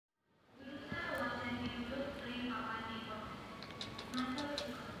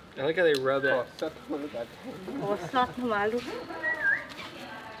I like how they rub it. Oh, stop malu.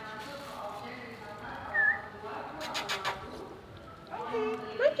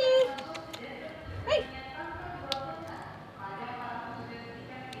 Ricky! Hey!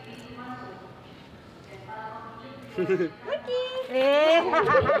 Ricky!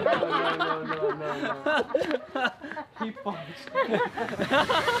 No. He punched.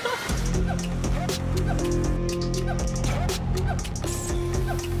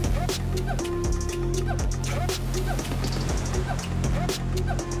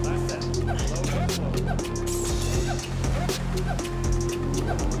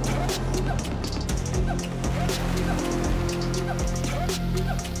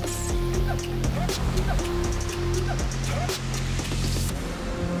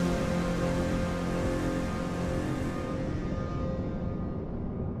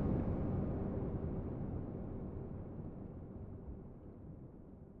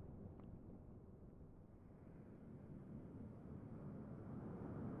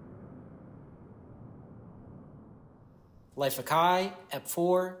 Life Akai, Ep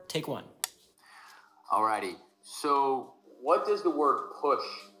 4, take 1. Alrighty, so what does the word push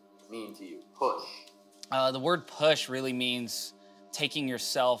mean to you? Push. The word push really means taking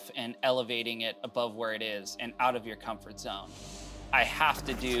yourself and elevating it above where it is and out of your comfort zone. I have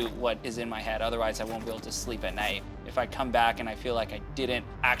to do what is in my head, otherwise I won't be able to sleep at night. If I come back and I feel like I didn't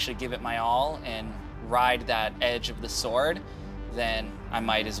actually give it my all and ride that edge of the sword, then I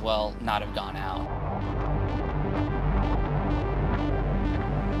might as well not have gone out.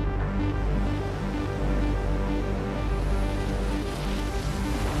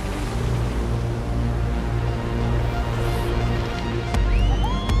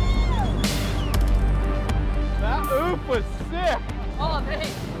 Was sick. Oh, thanks.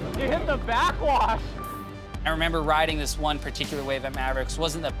 You hit the backwash. I remember riding this one particular wave at Mavericks.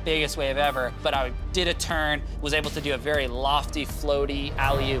 Wasn't the biggest wave ever, but I did a turn, was able to do a very lofty, floaty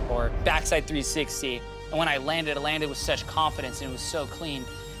alley-oop or backside 360. And when I landed with such confidence and it was so clean,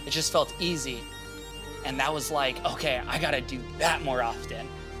 it just felt easy. And that was like, okay, I gotta do that more often.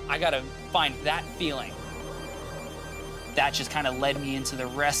 I gotta find that feeling. That just kind of led me into the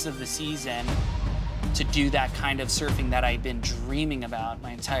rest of the season to do that kind of surfing that I've been dreaming about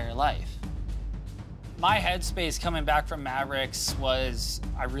my entire life. My headspace coming back from Mavericks was,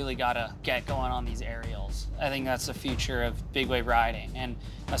 I really gotta get going on these aerials. I think that's the future of big wave riding. And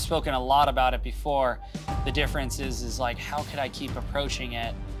I've spoken a lot about it before. The difference is like, how could I keep approaching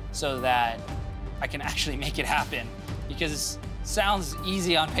it so that I can actually make it happen? Because it sounds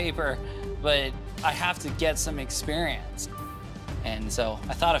easy on paper, but I have to get some experience. And so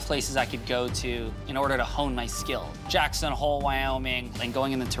I thought of places I could go to in order to hone my skill. Jackson Hole, Wyoming, and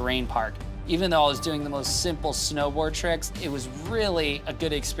going in the terrain park. Even though I was doing the most simple snowboard tricks, it was really a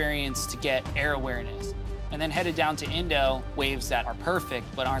good experience to get air awareness. And then headed down to Indo, waves that are perfect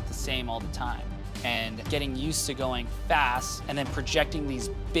but aren't the same all the time. And getting used to going fast and then projecting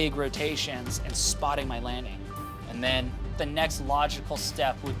these big rotations and spotting my landing. And then the next logical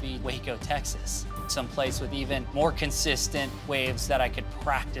step would be Waco, Texas. Someplace with even more consistent waves that I could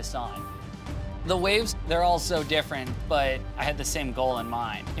practice on. The waves, they're all so different, but I had the same goal in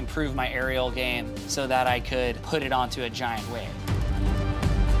mind, improve my aerial game so that I could put it onto a giant wave.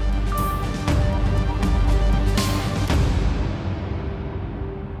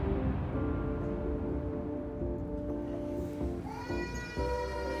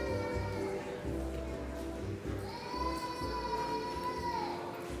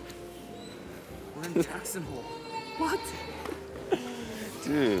 Jackson Hole. What?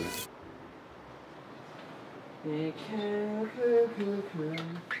 Dude.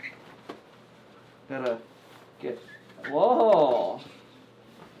 Gotta get. Whoa.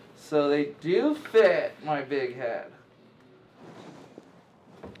 So they do fit my big head.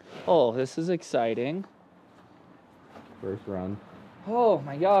 Oh, this is exciting. First run. Oh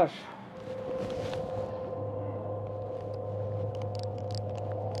my gosh.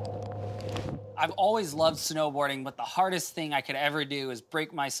 I've always loved snowboarding, but the hardest thing I could ever do is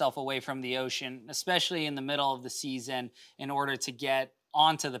break myself away from the ocean, especially in the middle of the season, in order to get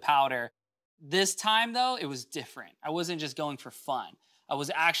onto the powder. This time, though, it was different. I wasn't just going for fun. I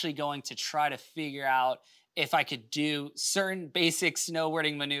was actually going to try to figure out if I could do certain basic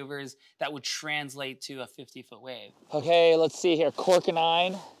snowboarding maneuvers that would translate to a 50-foot wave. Okay, let's see here. Cork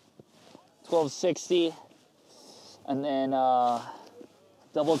 9, 1260, and then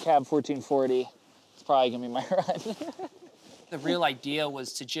double cab 1440. It's probably gonna be my run. The real idea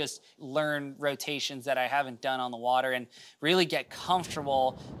was to just learn rotations that I haven't done on the water and really get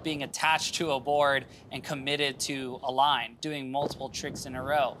comfortable being attached to a board and committed to a line, doing multiple tricks in a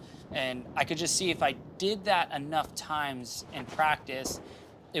row. And I could just see if I did that enough times in practice,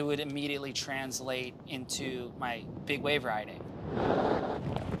 it would immediately translate into my big wave riding.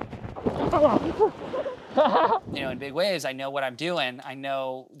 You know, in big waves, I know what I'm doing. I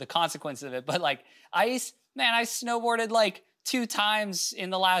know the consequences of it. But like ice, man, I snowboarded like 2 times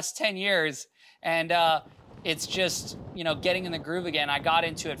in the last 10 years. And it's just, you know, getting in the groove again. I got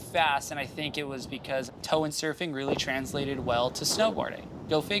into it fast, and I think it was because toe and surfing really translated well to snowboarding.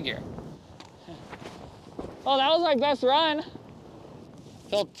 Go figure. Well, that was my best run.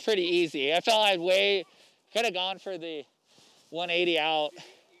 Felt pretty easy. I felt I could have gone for the 180 out.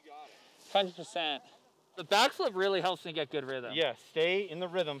 100%. The backflip really helps me get good rhythm. Yeah, stay in the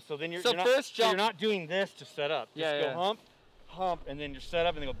rhythm. So then you're not, first jump. you're not doing this to set up. Just Yeah, go hump, hump, and then you're set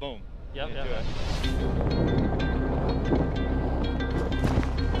up, and then go boom. Yep. Do it.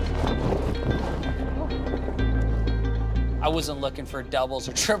 I wasn't looking for doubles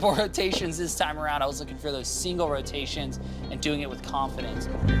or triple rotations this time around. I was looking for those single rotations and doing it with confidence.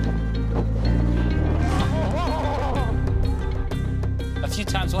 A few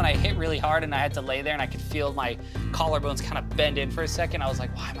times when I hit really hard and I had to lay there and I could feel my collarbones kind of bend in for a second, I was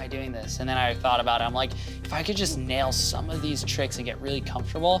like, why am I doing this? And then I thought about it. I'm like, if I could just nail some of these tricks and get really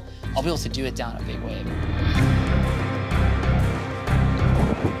comfortable, I'll be able to do it down a big wave.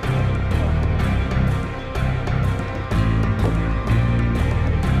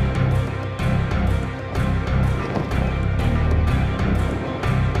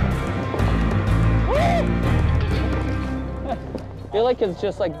 I feel like it's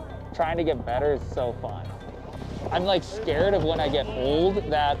just like trying to get better is so fun. I'm like scared of when I get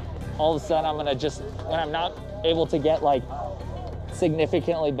old that all of a sudden I'm gonna just, when I'm not able to get like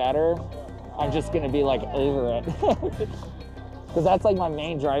significantly better, I'm just gonna be like over it. Because that's like my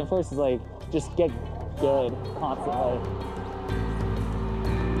main driving force is like, just get good constantly.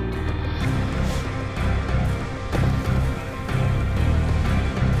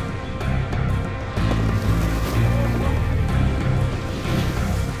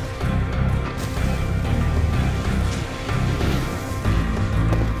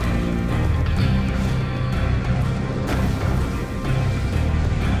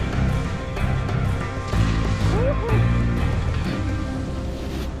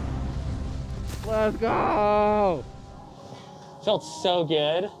 Let's go! Felt so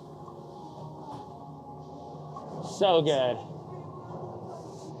good. So good.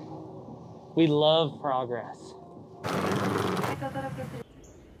 We love progress.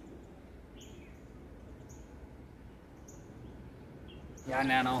 Yeah,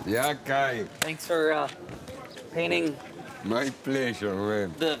 Nano. Yeah, Kai. Thanks for painting My pleasure,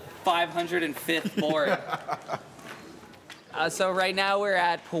 man. the 505th board. So right now we're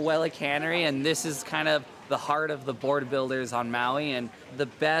at Puwela Cannery, and this is kind of the heart of the board builders on Maui, and the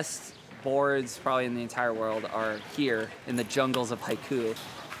best boards probably in the entire world are here in the jungles of Haiku.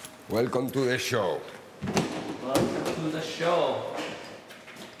 Welcome to the show. Welcome to the show.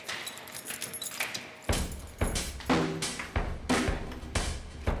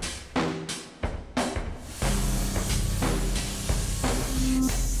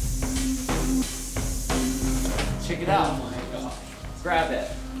 Check it out. Grab it.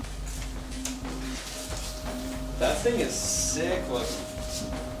 That thing is sick looking.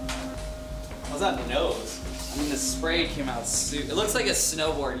 How's that nose? I mean, the spray came out super. It looks like a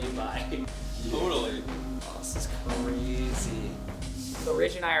snowboard you buy. Totally. Oh, this is crazy. So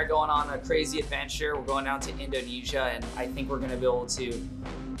Rich and I are going on a crazy adventure. We're going down to Indonesia, and I think we're gonna be able to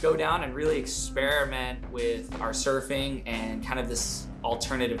go down and really experiment with our surfing and kind of this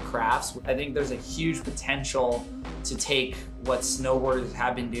alternative crafts. I think there's a huge potential to take what snowboarders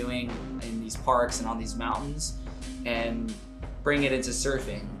have been doing in these parks and on these mountains and bring it into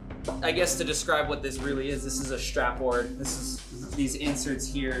surfing. I guess to describe what this really is, this is a strap board. This is these inserts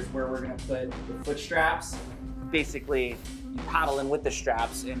here is where we're gonna put the foot straps. Basically, you paddle in with the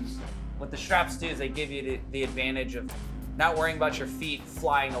straps, and what the straps do is they give you the advantage of not worrying about your feet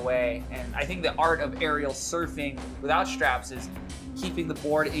flying away. And I think the art of aerial surfing without straps is keeping the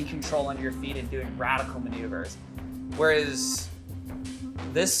board in control under your feet and doing radical maneuvers. Whereas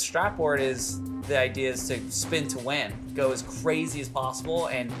this strap board is, the idea is to spin to win, go as crazy as possible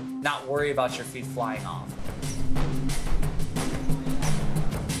and not worry about your feet flying off.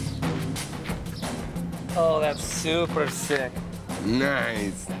 Oh, that's super sick.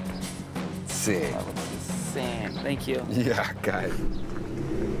 Nice. Sick. That looks insane. Thank you. Yeah, Kai.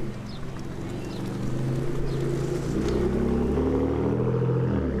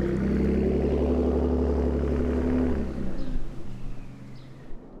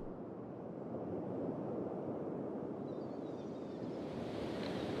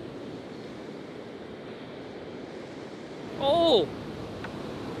 Oh!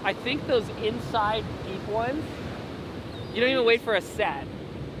 I think those inside deep ones, you don't even wait for a set.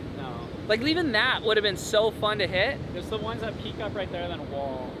 No. Like even that would have been so fun to hit. There's the ones that peak up right there, then a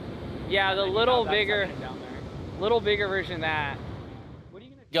wall. Yeah, the little bigger version of that.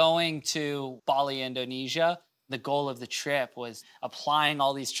 Going to Bali, Indonesia, the goal of the trip was applying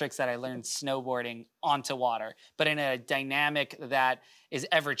all these tricks that I learned snowboarding onto water, but in a dynamic that is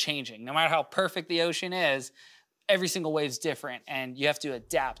ever changing. No matter how perfect the ocean is, every single wave's different and you have to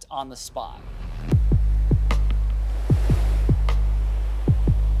adapt on the spot.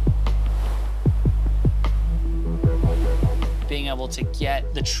 Being able to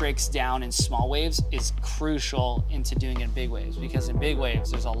get the tricks down in small waves is crucial into doing it in big waves, because in big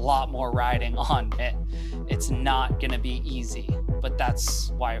waves, there's a lot more riding on it. It's not gonna be easy, but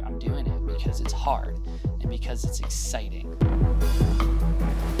that's why I'm doing it, because it's hard and because it's exciting.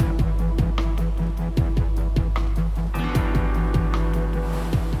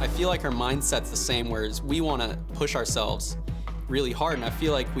 I feel like our mindset's the same, whereas we wanna push ourselves really hard, and I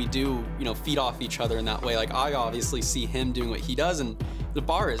feel like we do, feed off each other in that way. Like, I obviously see him doing what he does, and the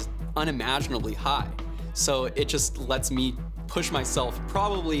bar is unimaginably high. So it just lets me push myself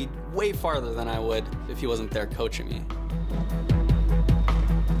probably way farther than I would if he wasn't there coaching me.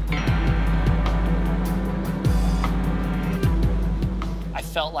 I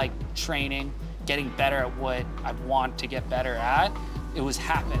felt like training, getting better at what I want to get better at, it was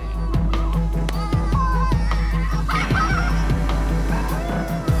happening.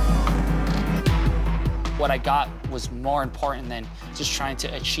 What I got was more important than just trying to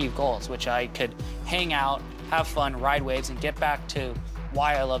achieve goals, which I could hang out, have fun, ride waves, and get back to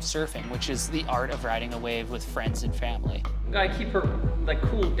why I love surfing, which is the art of riding a wave with friends and family. You gotta keep her like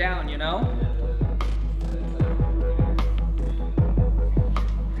cooled down, you know? Let's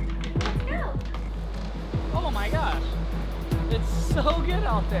go. Oh my gosh, it's so good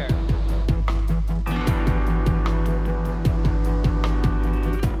out there.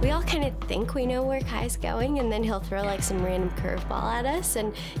 We all kind of think we know where Kai's going, and then he'll throw like some random curveball at us,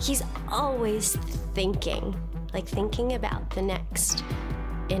 and he's always thinking about the next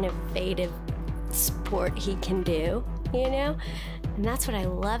innovative sport he can do, And that's what I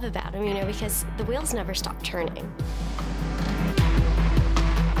love about him, because the wheels never stop turning.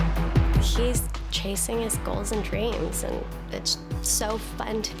 He's chasing his goals and dreams, and it's so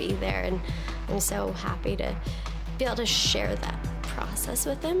fun to be there, and I'm so happy to be able to share that process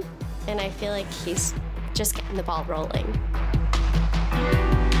with him, and I feel like he's just getting the ball rolling.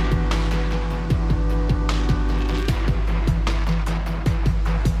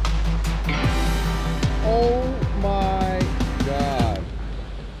 Oh my God.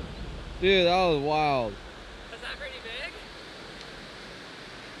 Dude, that was wild. Was that pretty big?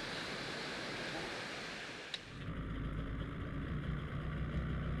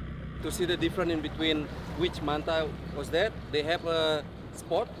 To see the difference in between which manta was that, they have a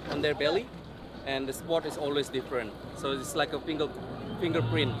spot on their belly, and the spot is always different. So it's like a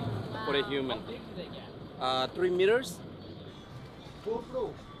fingerprint for a human. 3 meters.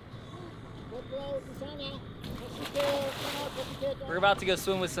 We're about to go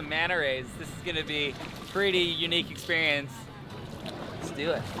swim with some manta rays. This is gonna be a pretty unique experience. Let's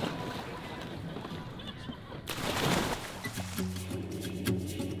do it.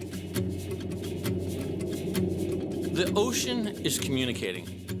 The ocean is communicating.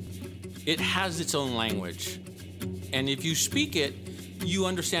 It has its own language. And if you speak it, you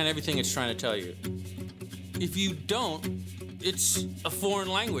understand everything it's trying to tell you. If you don't, it's a foreign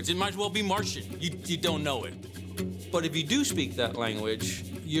language. It might as well be Martian. You don't know it. But if you do speak that language,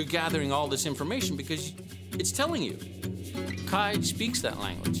 you're gathering all this information because it's telling you. Kai speaks that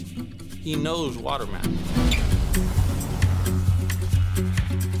language. He knows water math.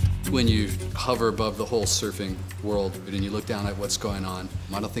 When you hover above the whole surfing world and you look down at what's going on,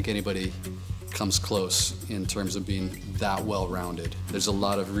 I don't think anybody comes close in terms of being that well-rounded. There's a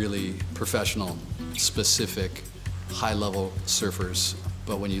lot of really professional, specific, high-level surfers,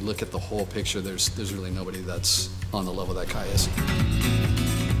 but when you look at the whole picture, there's really nobody that's on the level that Kai is.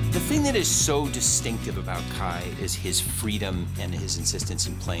 The thing that is so distinctive about Kai is his freedom and his insistence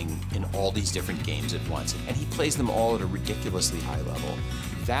in playing in all these different games at once. And he plays them all at a ridiculously high level.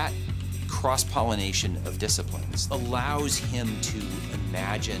 That cross-pollination of disciplines allows him to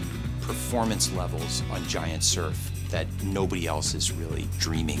imagine performance levels on giant surf that nobody else is really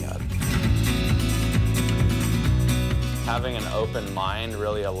dreaming of. Having an open mind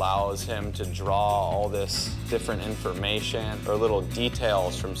really allows him to draw all this different information or little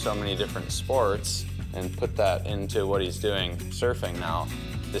details from so many different sports and put that into what he's doing surfing now.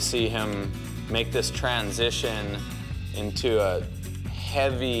 To see him make this transition into a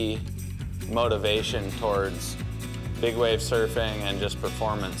heavy motivation towards big wave surfing and just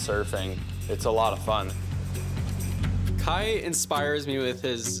performance surfing. It's a lot of fun. Kai inspires me with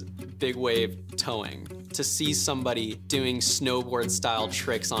his big wave towing. To see somebody doing snowboard-style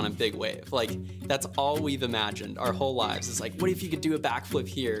tricks on a big wave. Like, that's all we've imagined our whole lives. It's like, what if you could do a backflip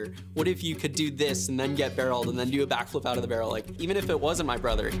here? What if you could do this and then get barreled and then do a backflip out of the barrel? Like, even if it wasn't my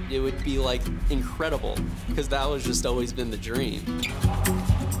brother, it would be like incredible, because that was just always been the dream.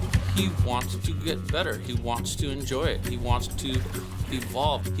 He wants to get better. He wants to enjoy it. He wants to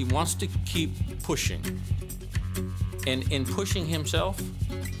evolve. He wants to keep pushing. And in pushing himself,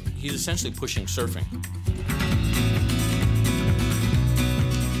 he's essentially pushing surfing.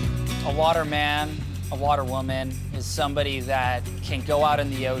 A water man, a water woman is somebody that can go out in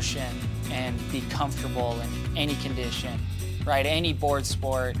the ocean and be comfortable in any condition, ride any board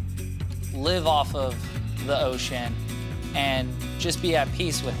sport, live off of the ocean, and just be at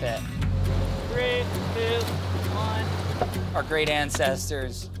peace with it. 3, 2, 1. Our great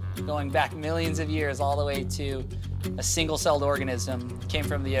ancestors, going back millions of years all the way to a single-celled organism, came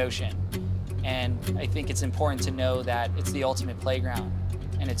from the ocean. And I think it's important to know that it's the ultimate playground,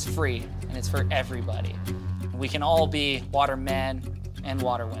 and it's free, and it's for everybody. We can all be water men and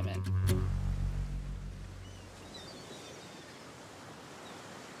water women.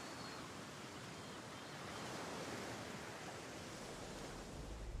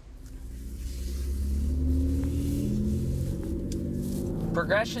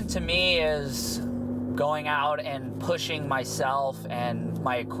 Progression to me is going out and pushing myself and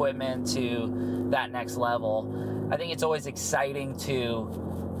my equipment to that next level. I think it's always exciting to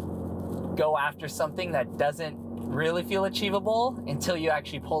go after something that doesn't really feel achievable until you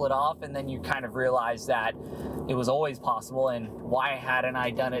actually pull it off, and then you kind of realize that it was always possible, and why hadn't I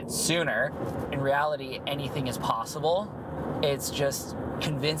done it sooner? In reality, anything is possible. It's just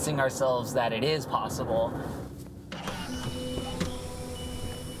convincing ourselves that it is possible.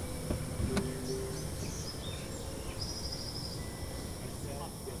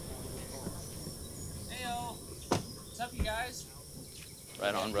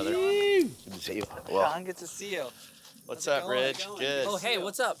 Right on, brother. Good to see you. Well, John, good to see you. What's up, Rich? Good. Oh, hey,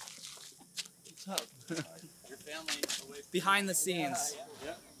 what's up? What's up? Your family behind the scenes.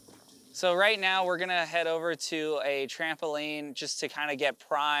 Yeah. So right now we're gonna head over to a trampoline just to kind of get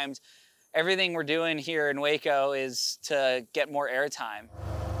primed. Everything we're doing here in Waco is to get more airtime.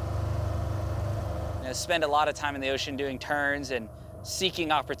 You know, spend a lot of time in the ocean doing turns and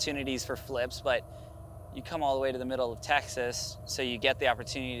seeking opportunities for flips, but you come all the way to the middle of Texas, so you get the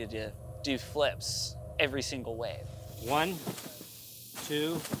opportunity to do flips every single wave. 1,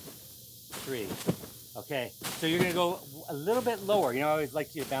 2, 3. Okay, so you're gonna go a little bit lower. You know, I always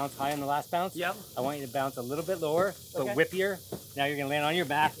like you to bounce high on the last bounce. Yep. I want you to bounce a little bit lower, but Okay. whippier. Now you're gonna land on your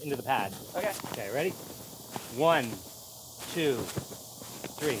back into the pad. Okay. Okay, ready? 1, 2,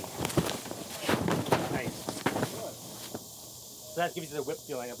 3. Nice. So that gives you the whip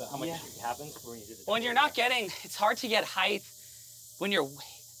feeling of how much happens when you do the When you're not getting, it's hard to get height when you're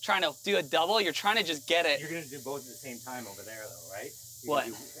trying to do a double. You're trying to just get it. You're gonna do both at the same time over there, though, right? What?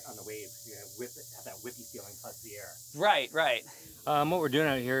 Do on the wave, you're gonna have that whippy feeling plus the air. Right, right. What we're doing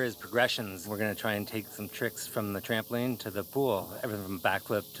out here is progressions. We're gonna try and take some tricks from the trampoline to the pool. Everything from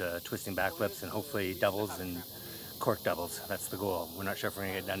backflip to twisting backflips and hopefully doubles and cork doubles. That's the goal. We're not sure if we're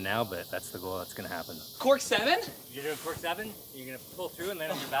gonna get done now, but that's the goal that's gonna happen. Cork 7? You're doing cork 7, you're gonna pull through and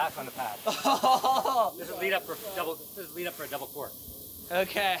land on your back on the pad. This is lead up for double. This is lead up for a double cork.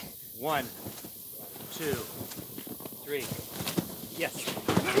 Okay. 1, 2, 3. Yes.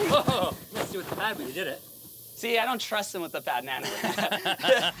 Whoa! Let's do it with the pad, but you did it. See, I don't trust him with the pad, man.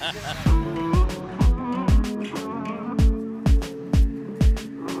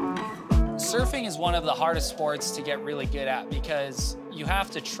 Surfing is one of the hardest sports to get really good at because you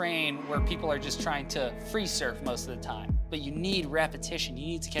have to train where people are just trying to free surf most of the time. But you need repetition, you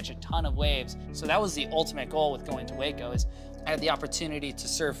need to catch a ton of waves. So that was the ultimate goal with going to Waco, is I had the opportunity to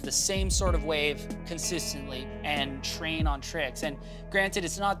surf the same sort of wave consistently and train on tricks. And granted,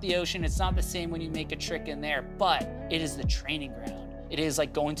 it's not the ocean, it's not the same when you make a trick in there, but it is the training ground. It is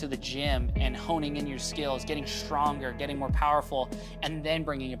like going to the gym and honing in your skills, getting stronger, getting more powerful, and then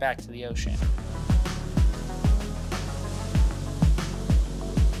bringing it back to the ocean.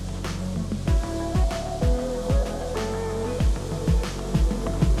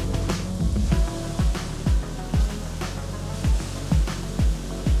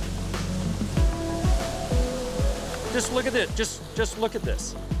 Just look at this. Just look at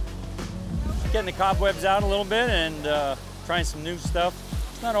this. Getting the cobwebs out a little bit and trying some new stuff.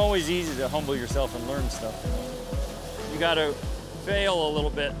 It's not always easy to humble yourself and learn stuff. got to fail a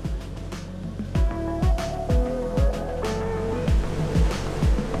little bit.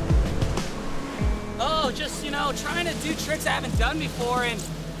 Oh, just, you know, trying to do tricks I haven't done before, and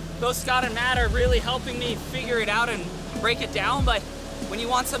both Scott and Matt are really helping me figure it out and break it down. But when you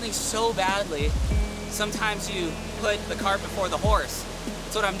want something so badly, sometimes you put the cart before the horse.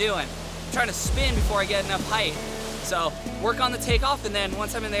 That's what I'm doing. I'm trying to spin before I get enough height. So work on the takeoff, and then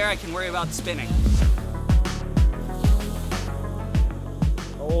once I'm in there, I can worry about spinning.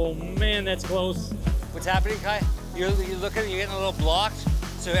 Oh man, that's close. What's happening, Kai? You're looking, you're getting a little blocked,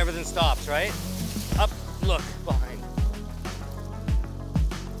 so everything stops, right? Up, look, behind.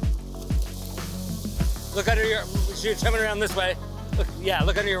 Look under your, so you're coming around this way. Look, yeah,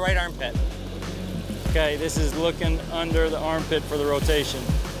 look under your right armpit. Okay, this is looking under the armpit for the rotation.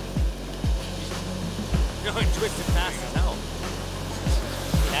 No, and twist it fast. No.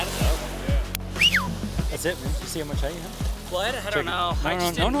 That's it, man. You see how much height you have? Well, I don't know. I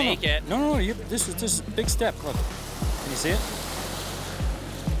just didn't make it. No, this is a big step. Look. Can you see it?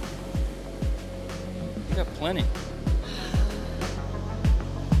 You got plenty.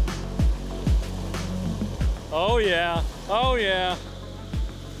 Oh, yeah. Oh, yeah.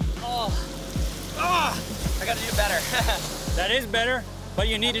 Oh. Oh, I gotta do better. That is better, but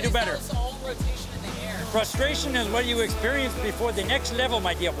you need to do better. It's all rotation in the air. Frustration is what you experience before the next level,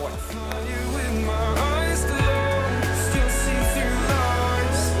 my dear boy.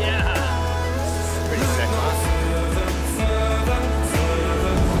 Yeah. Pretty sick, huh?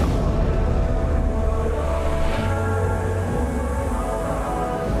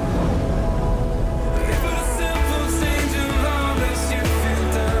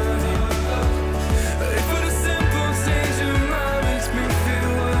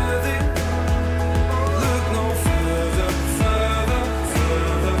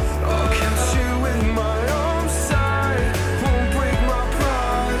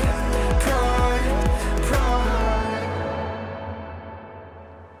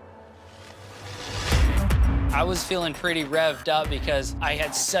 I was feeling pretty revved up because I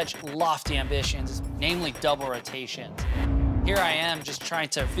had such lofty ambitions, namely double rotations. Here I am just trying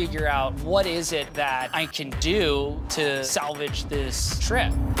to figure out what is it that I can do to salvage this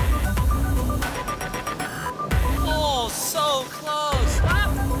trip. Oh, so close.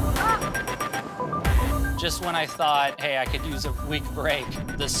 Just when I thought, hey, I could use a weak break,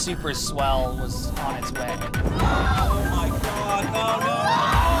 the super swell was on its way. Oh my God, no, no!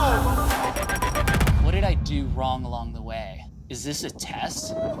 What did I do wrong along the way? Is this a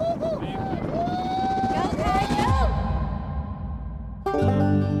test? Go, Kai, go!